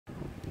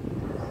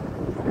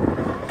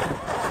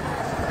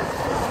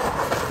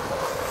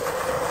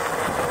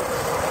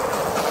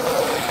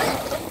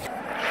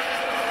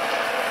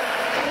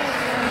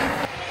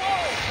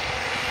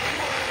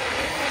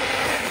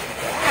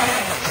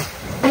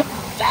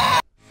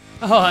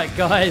Alright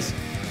guys,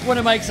 want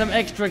to make some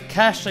extra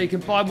cash so you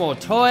can buy more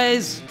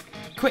toys,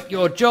 quit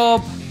your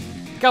job,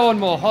 go on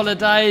more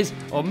holidays,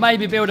 or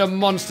maybe build a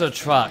monster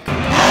truck?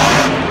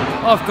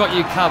 I've got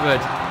you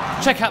covered.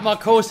 Check out my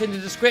course in the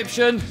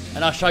description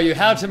and I'll show you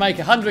how to make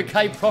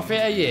 100k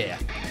profit a year.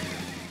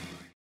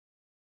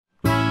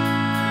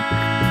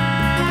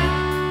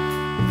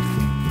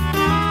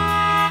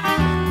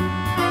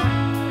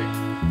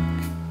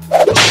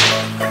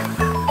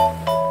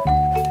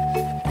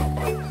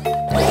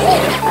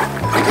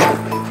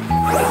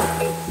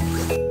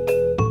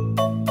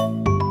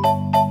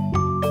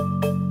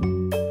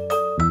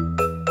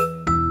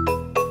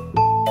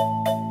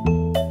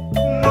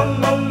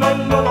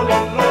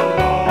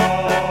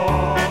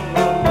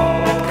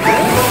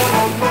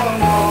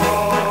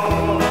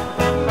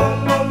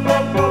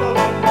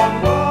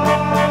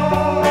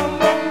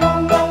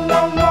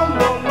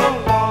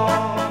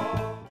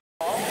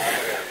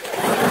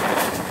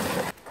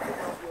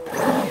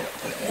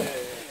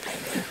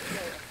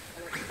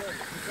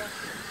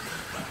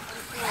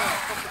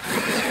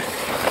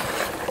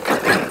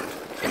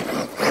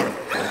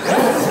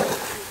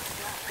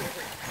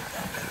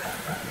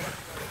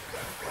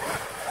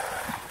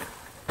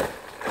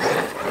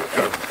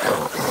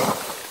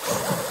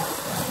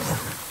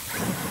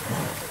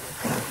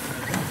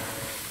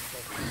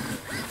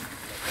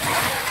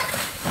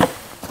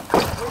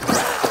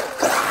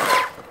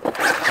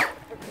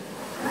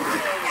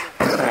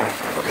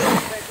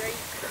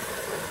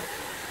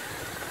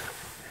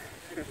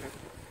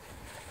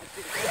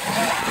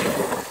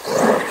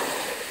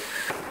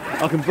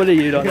 I can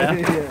bully you like that.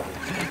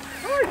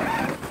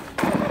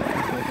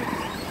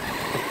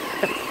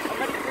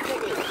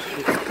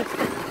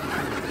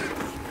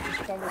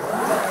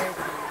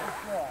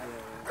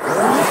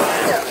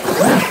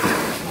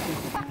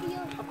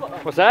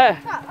 What's that?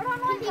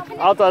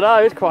 I don't know,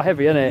 it's quite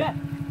heavy, isn't it?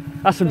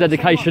 That's some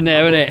dedication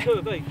there, isn't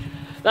it?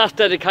 That's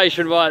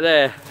dedication right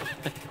there.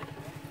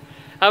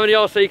 How many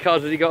RC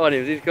cars has he got on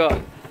him? He's got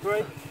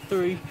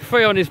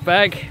three on his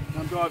bag.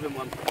 I'm driving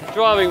one.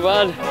 Driving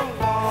one.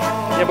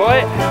 Yeah,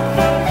 boy.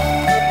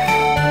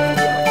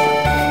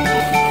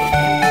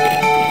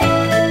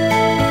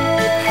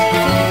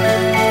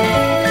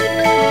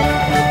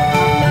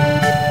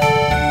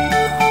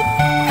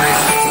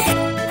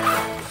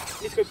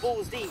 Let's go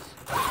balls deep.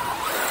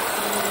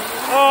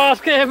 Oh,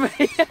 scared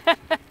me.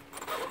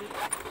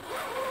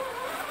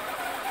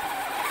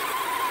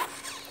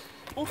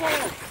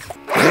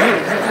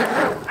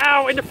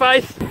 Ow, in the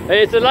face.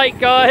 Here's the lake,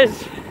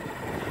 guys.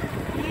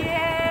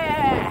 Yeah.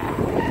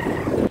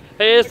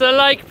 Here's the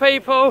lake,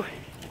 people.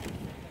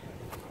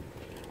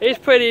 It's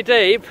pretty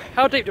deep.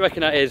 How deep do you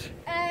reckon that is?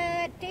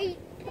 Deep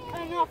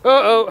enough.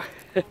 Uh-oh.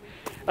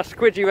 That's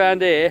squidgy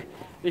round here.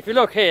 If you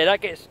look here,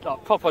 that gets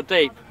like proper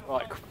deep,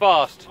 like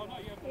fast.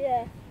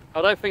 Yeah.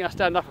 I don't think that's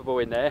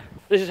stand-upable in there.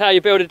 This is how you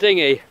build a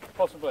dinghy.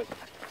 Possibly.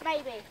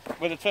 Maybe.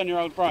 With a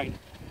 10-year-old brain.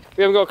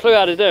 We haven't got a clue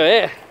how to do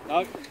it. No.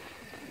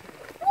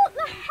 What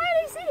the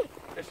hell is it?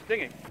 It's a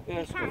dinghy. Yeah,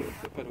 it's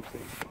the pedal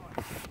thing.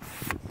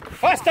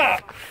 Faster!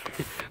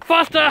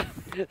 Faster!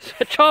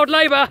 Child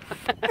labour!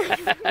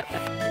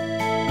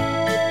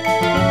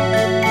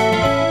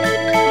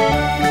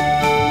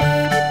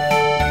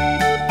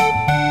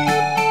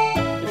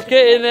 Let's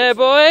get in there,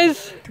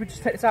 boys. Should we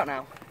just take this out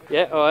now?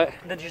 Yeah, alright.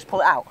 And then you just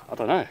pull it out? I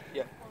don't know.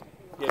 Yeah.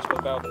 Yeah, it's got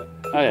a valve in it.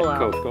 Oh yeah,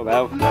 cool, it's got a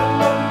valve.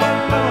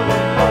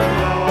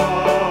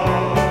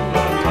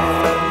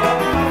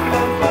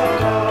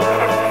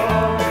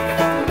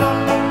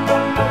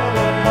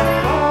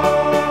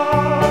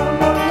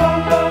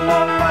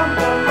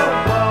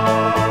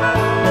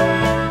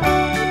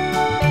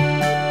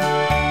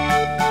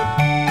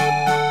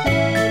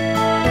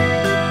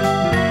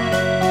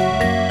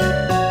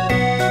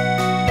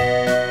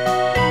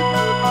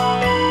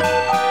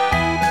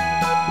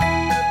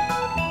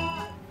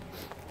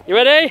 You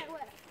ready?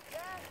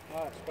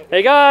 Here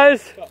he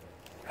goes.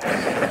 I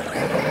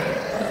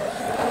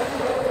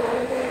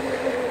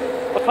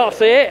can't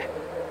see it.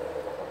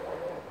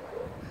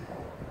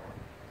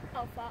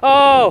 Oh, fuck.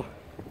 Oh!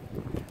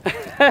 Me!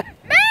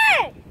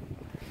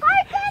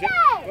 I did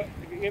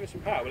it! Give it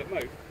some power, will it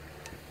move?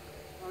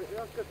 Oh,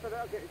 that's good for that.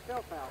 I'll get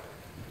yourself out.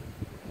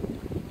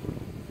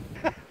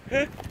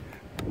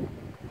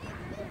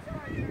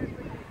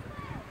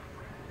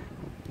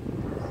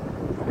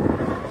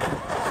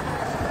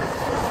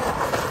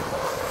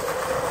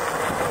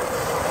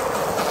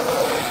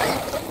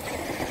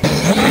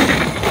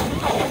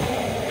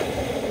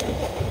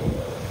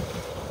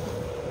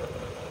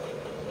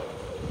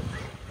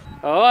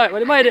 Alright,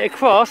 well, it made it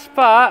across,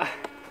 but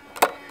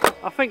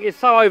I think it's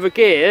so over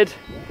geared,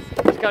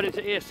 it's going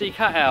into ESC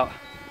cutout.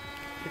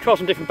 We'll try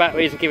some different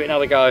batteries and give it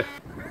another go.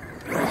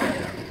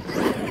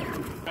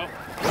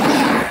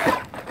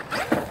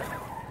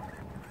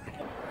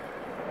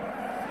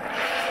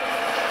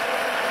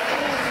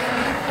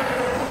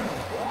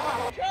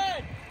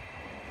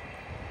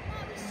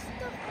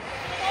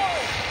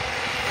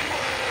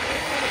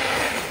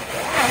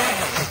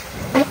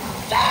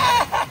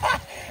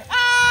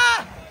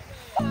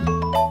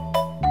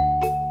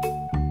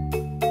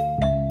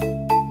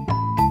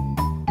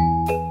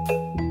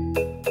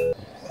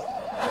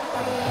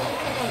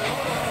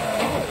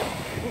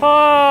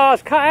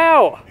 cut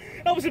out.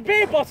 That was a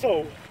beer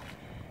bottle.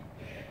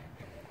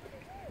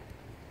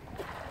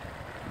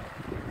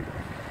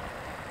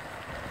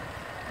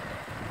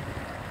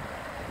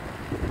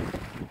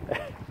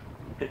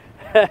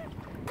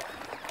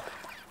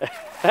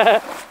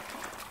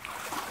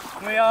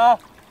 We are.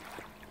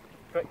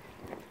 Quick,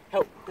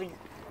 help, please.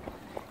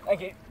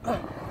 Thank you.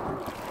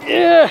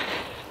 Yeah.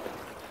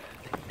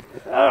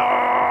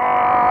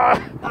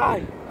 Alright,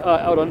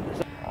 hold on.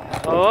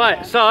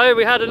 Alright, so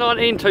we had a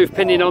 19 tooth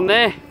pinion on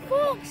there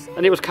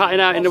and it was cutting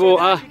out in the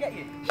water.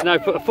 So now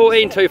put a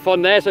 14 tooth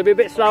on there, so it'll be a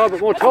bit slower but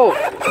more torque.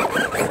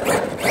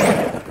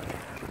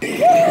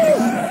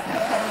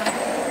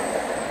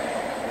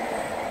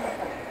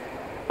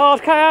 Oh,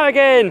 it's cut out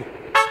again.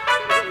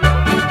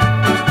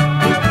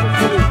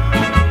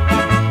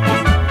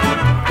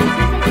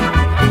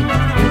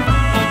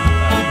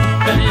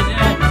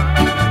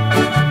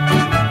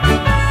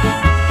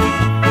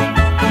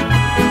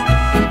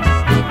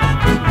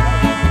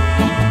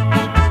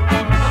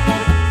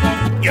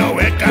 Yo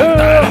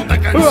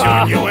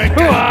voy a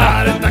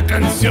cantar esta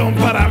canción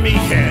para mi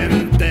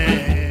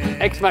gente.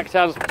 XMaxx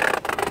sounds.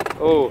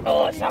 Oh.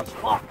 Oh, it sounds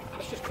fuck.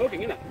 It's just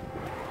clogging, isn't it?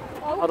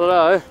 I don't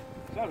know.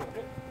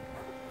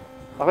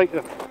 I think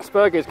the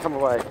spur gear's come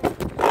away.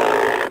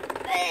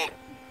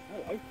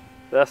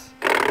 Hello.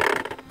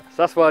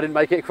 That's why I didn't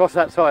make it across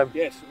that time.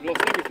 Yes, we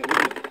lost everything,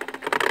 didn't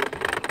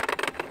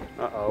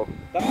we? Uh-oh.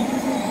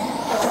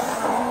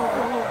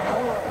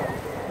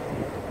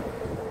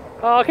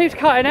 Oh, it keeps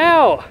cutting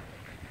out.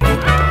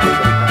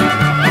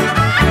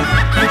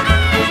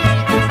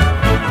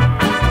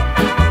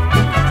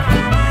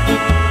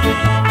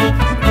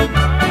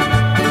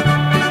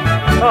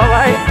 Oh,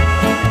 mate.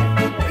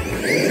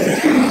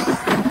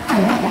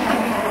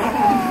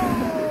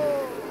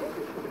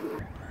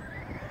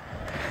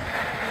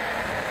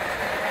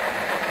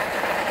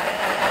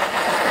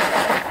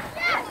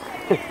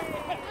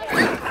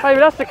 Hey, but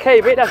that's the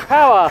key bit, that's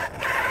power.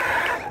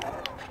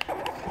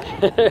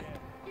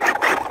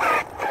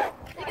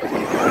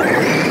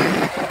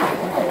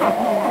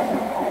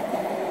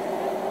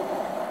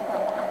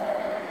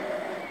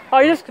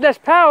 Oh, there's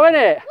power in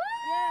it.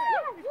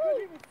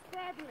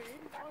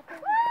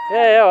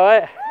 Yeah,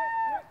 alright.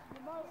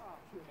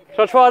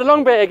 Shall I try the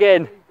long bit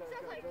again?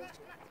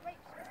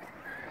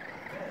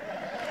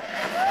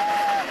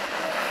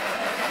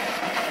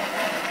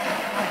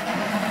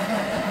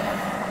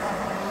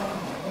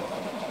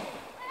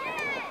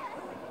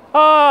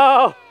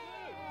 Oh!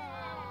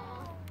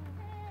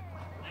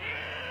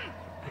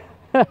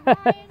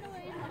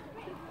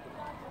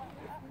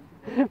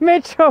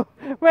 Mitchell,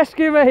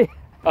 rescue me!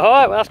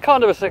 Alright, well that's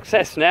kind of a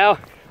success now.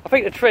 I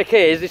think the trick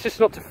is, it's just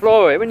not to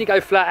floor it. When you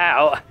go flat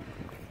out,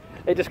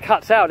 it just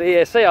cuts out the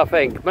ESC, I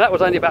think. But that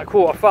was only about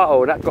quarter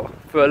throttle, and that got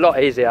through a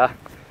lot easier.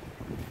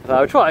 So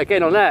I'll try it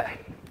again on that.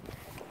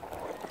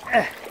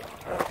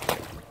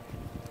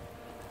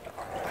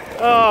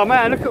 Oh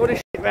man, look at all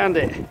this shit around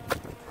it.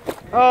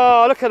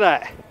 Oh, look at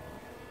that.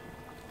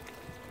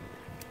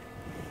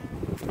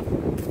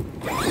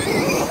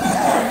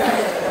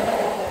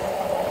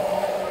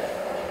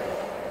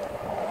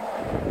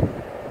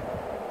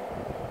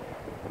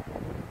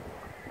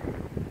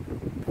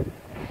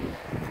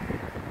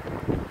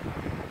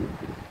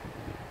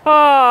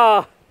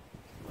 Ah,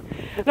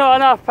 not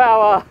enough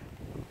power.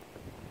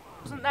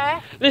 Wasn't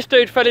there? This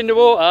dude fell in the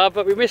water,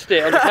 but we missed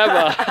it on the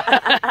camera.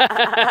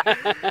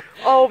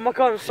 Oh my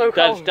god, I'm so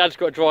cold. Dad's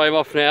got to dry him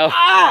off now.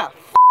 Ah!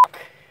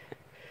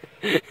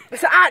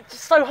 It's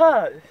just so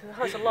hurt. It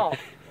hurts a lot.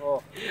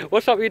 Oh.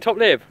 What's up with your top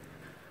lip?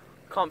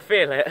 Can't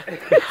feel it.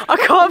 I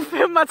can't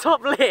feel my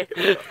top lip.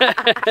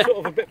 Sort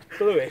of a bit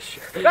bluish.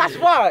 That's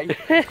why.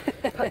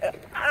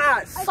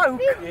 It's so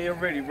Yeah, you're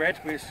really red.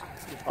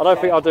 I don't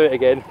think I'll do it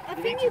again. I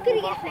think you're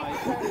gonna get hurt.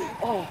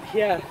 Oh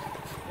yeah.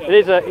 He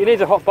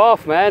needs a hot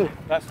bath, man.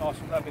 That's nice.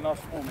 That'd be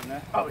nice warm in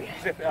there. Oh yeah.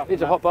 Zip it up.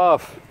 Needs a hot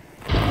bath.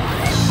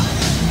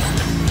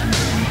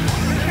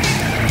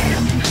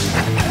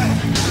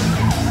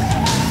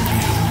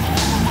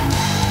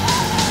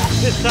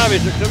 This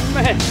savage looks a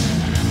mess.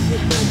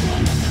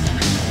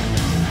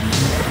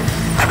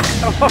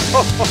 Oh.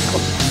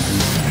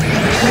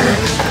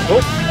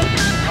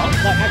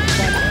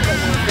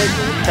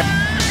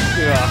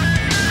 Yeah.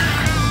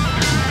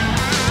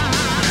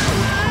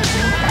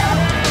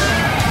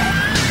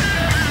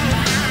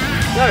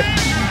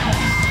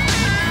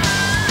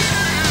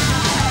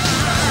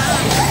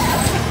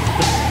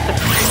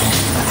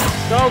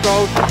 No. Go.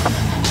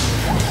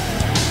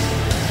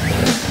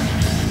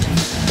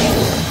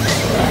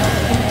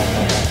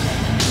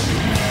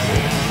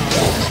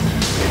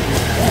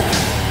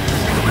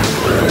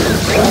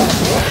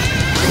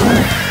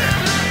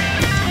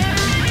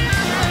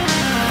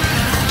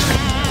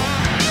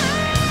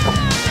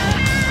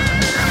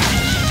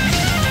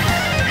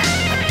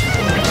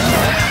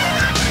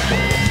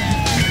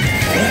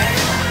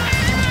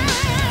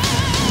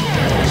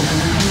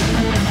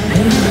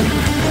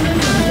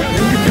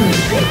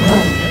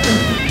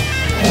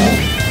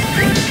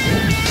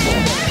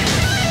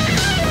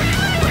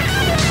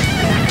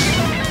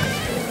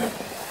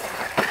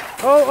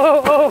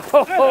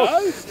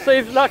 Oh,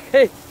 Steve's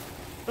lucky.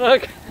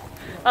 Look,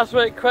 that's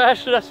where it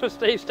crashed and that's where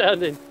Steve's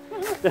standing.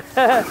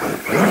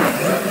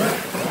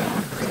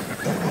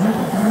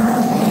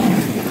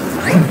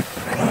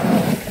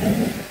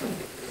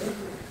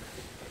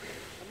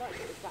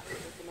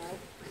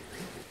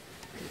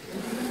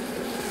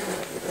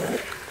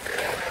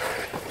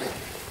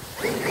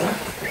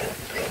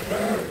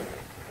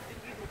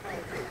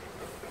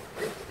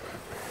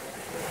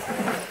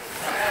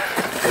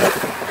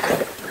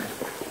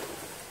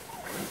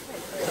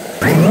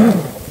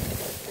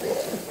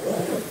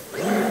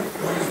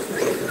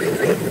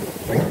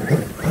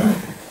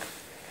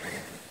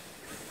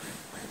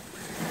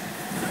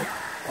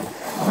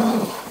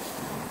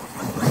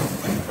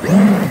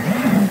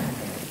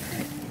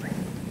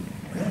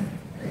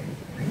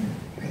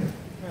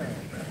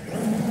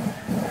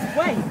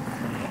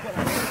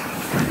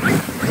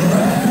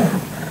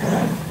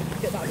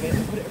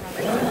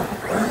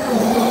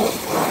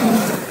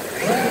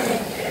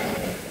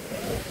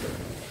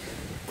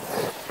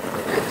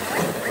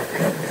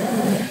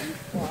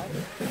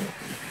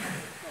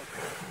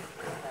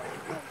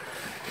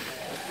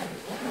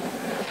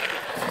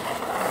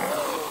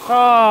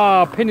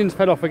 Ah, pinions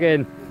fell off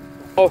again.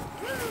 Oh,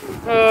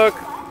 look.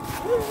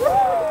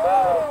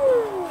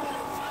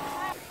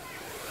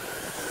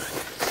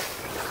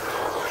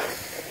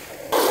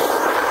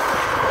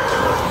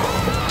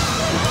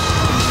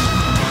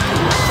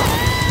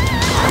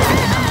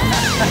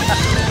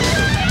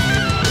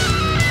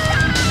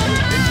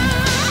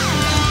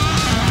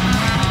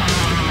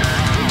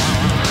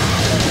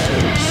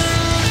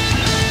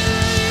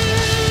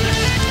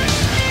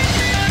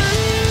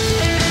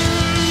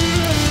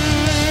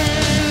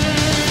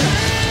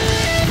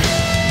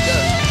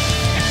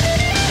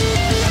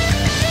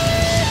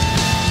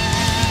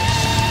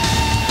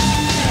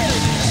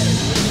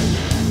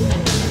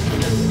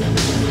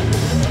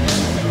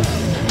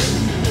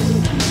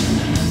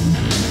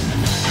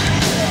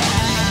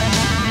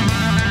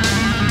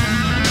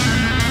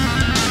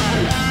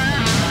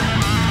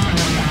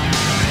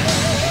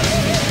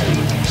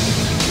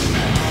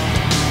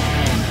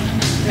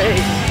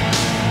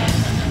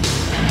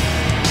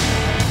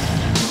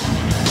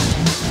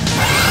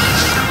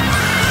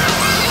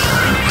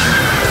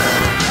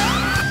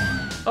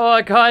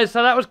 Alright guys,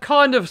 so that was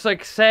kind of a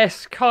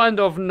success, kind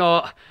of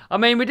not. I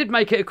mean, we did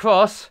make it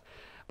across,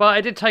 but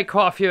it did take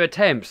quite a few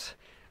attempts.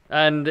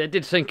 And it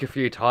did sink a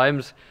few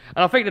times.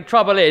 And I think the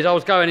trouble is, I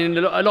was going in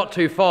a lot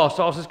too fast,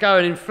 so I was just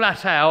going in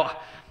flat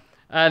out.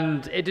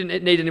 And it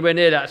didn't need anywhere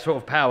near that sort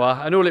of power.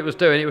 And all it was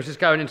doing, it was just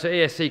going into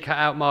ESC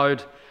cutout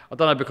mode. I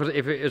don't know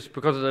if it was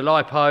because of the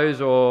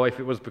lipos or if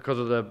it was because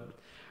of the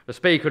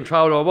speed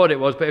control or what it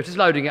was, but it was just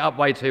loading it up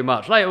way too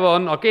much. Later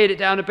on, I geared it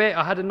down a bit.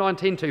 I had a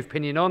 19 tooth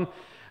pinion on.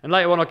 And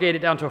later on I geared it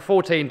down to a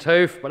 14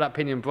 tooth, but that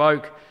pinion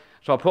broke.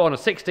 So I put on a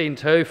 16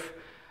 tooth,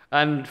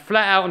 and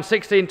flat out on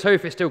 16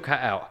 tooth it still cut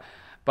out.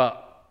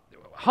 But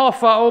half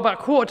throttle, about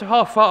quarter to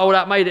half throttle,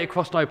 that made it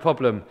across no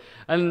problem.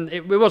 And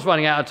we was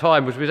running out of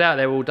time because we was out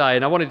there all day,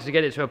 and I wanted to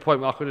get it to a point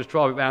where I could just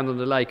drive it around on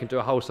the lake and do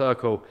a whole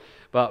circle.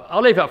 But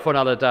I'll leave that for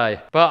another day.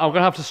 But I'm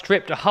going to have to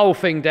strip the whole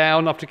thing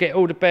down. I have to get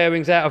all the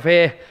bearings out of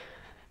here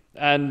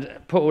and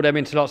put all them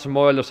into lots of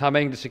oil or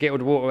something just to get all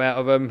the water out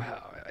of them.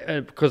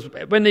 Because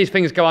when these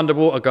things go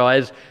underwater,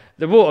 guys,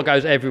 the water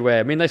goes everywhere.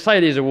 I mean, they say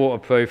these are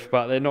waterproof,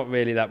 but they're not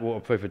really that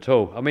waterproof at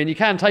all. I mean, you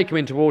can take them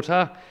into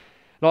water,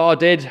 like I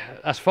did,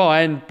 that's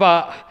fine,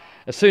 but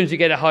as soon as you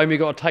get it home, you've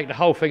got to take the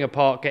whole thing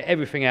apart, get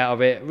everything out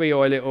of it,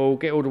 re-oil it all,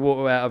 get all the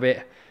water out of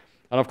it.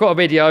 And I've got a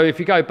video, if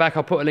you go back,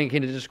 I'll put a link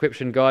in the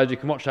description, guys, you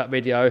can watch that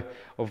video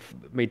of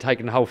me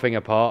taking the whole thing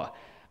apart.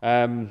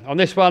 On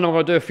this one, I'm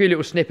going to do a few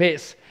little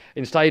snippets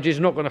in stages.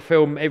 I'm not going to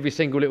film every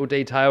single little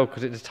detail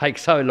because it just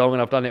takes so long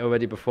and I've done it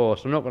already before,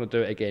 so I'm not going to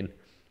do it again.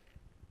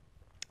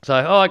 So,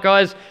 alright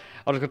guys,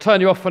 I'm just going to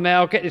turn you off for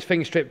now, get this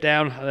thing stripped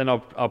down, and then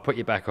I'll put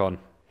you back on.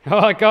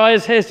 Alright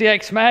guys, here's the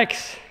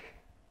XMaxx.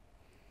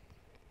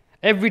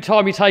 Every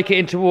time you take it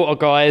into water,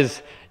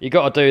 guys, you've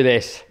got to do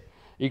this.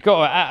 You've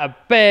got to, at a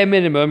bare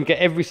minimum, get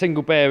every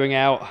single bearing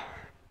out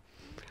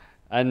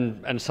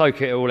and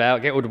soak it all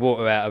out, get all the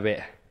water out of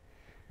it.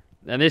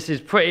 And this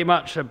is pretty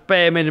much a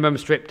bare minimum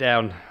strip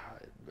down.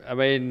 I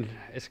mean,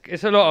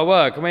 it's a lot of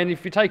work. I mean,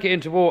 if you take it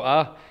into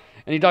water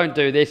and you don't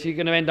do this, you're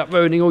going to end up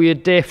ruining all your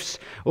diffs,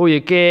 all your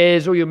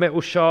gears, all your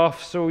metal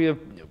shafts, all your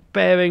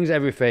bearings,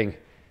 everything.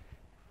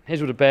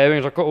 Here's all the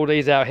bearings. I've got all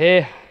these out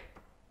here.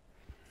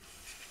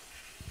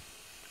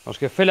 I'm just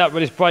going to fill up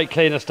with this brake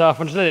cleaner stuff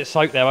and just let it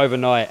soak there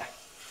overnight.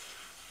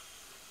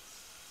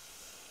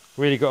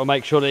 Really got to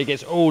make sure that it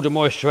gets all the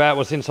moisture out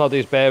what's inside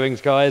these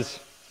bearings, guys.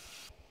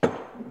 And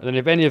then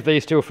if any of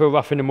these still feel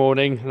rough in the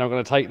morning, then I'm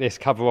going to take this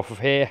cover off of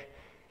here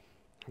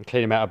and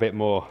clean them out a bit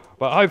more.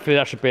 But hopefully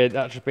that should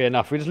be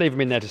enough. We just leave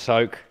them in there to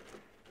soak.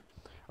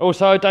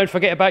 Also, don't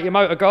forget about your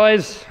motor,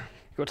 guys.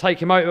 You've got to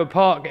take your motor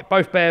apart, get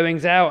both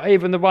bearings out,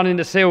 even the one in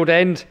the sealed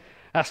end,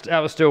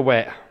 that was still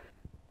wet.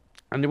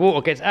 And the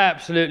water gets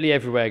absolutely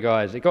everywhere,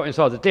 guys. It got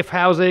inside the diff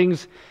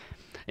housings,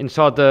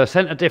 inside the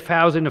centre diff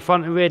housing, the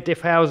front and rear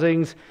diff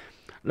housings,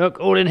 Look,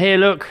 all in here,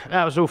 look,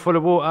 that was all full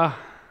of water.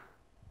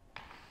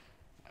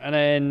 And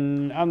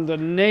then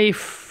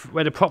underneath,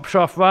 where the prop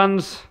shaft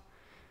runs,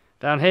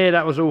 down here,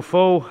 that was all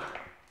full.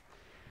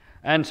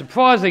 And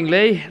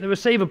surprisingly, the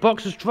receiver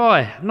box was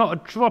dry. Not a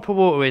drop of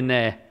water in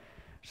there.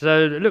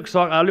 So it looks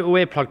like our little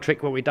earplug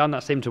trick, what we've done,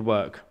 that seemed to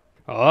work.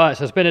 Alright,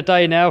 so it's been a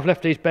day now. I've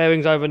left these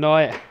bearings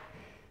overnight.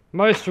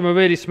 Most of them are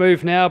really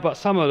smooth now, but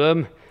some of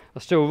them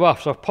are still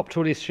rough. So I've popped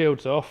all these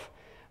shields off.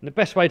 And the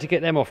best way to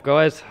get them off,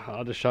 guys,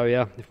 I'll just show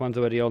you if one's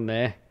already on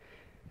there.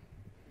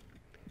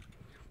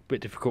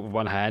 Bit difficult with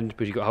one hand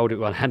because you've got to hold it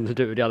with one hand and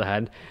do it with the other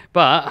hand.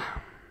 But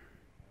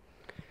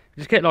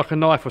just get like a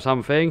knife or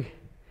something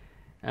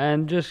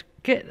and just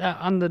get that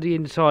under the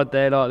inside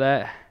there like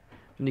that,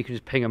 and you can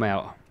just ping them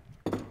out.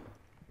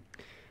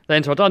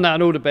 Then, so I've done that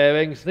on all the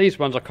bearings. These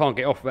ones I can't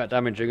get off without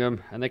damaging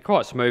them, and they're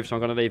quite smooth, so I'm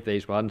going to leave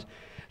these ones.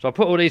 So I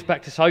put all these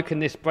back to soak in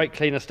this brake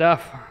cleaner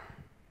stuff.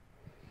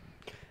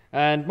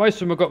 And most of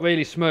them have got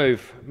really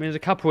smooth. I mean, there's a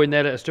couple in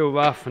there that are still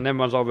rough, and then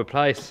ones I'll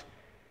replace.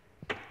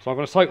 So I'm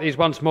going to soak these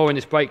once more in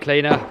this brake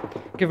cleaner,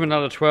 give them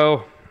another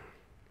twirl,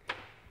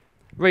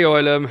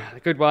 re-oil them. The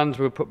good ones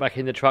we'll put back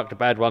in the truck, the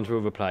bad ones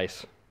we'll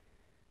replace.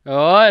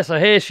 Alright, so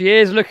here she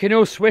is, looking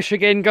all swish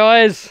again,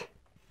 guys.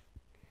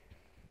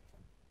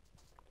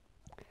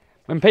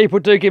 When people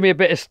do give me a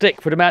bit of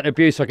stick for the amount of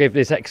abuse I give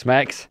this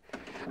XMaxx,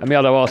 and the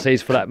other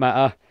RCs for that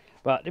matter,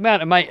 but the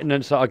amount of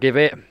maintenance that I give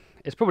it,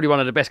 it's probably one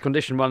of the best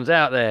conditioned ones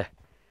out there.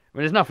 I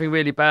mean, there's nothing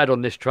really bad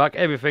on this truck.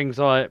 Everything's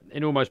like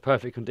in almost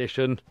perfect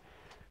condition,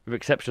 with the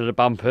exception of the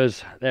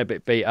bumpers. They're a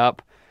bit beat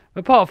up.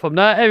 But apart from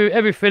that,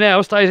 everything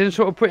else stays in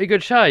sort of pretty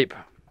good shape.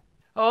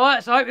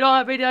 Alright, so I hope you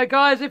like that video,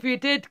 guys. If you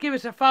did, give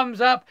us a thumbs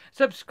up,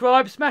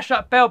 subscribe, smash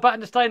that bell button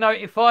to stay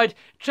notified.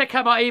 Check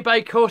out my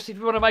eBay course if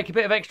you want to make a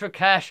bit of extra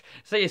cash.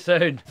 See you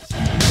soon.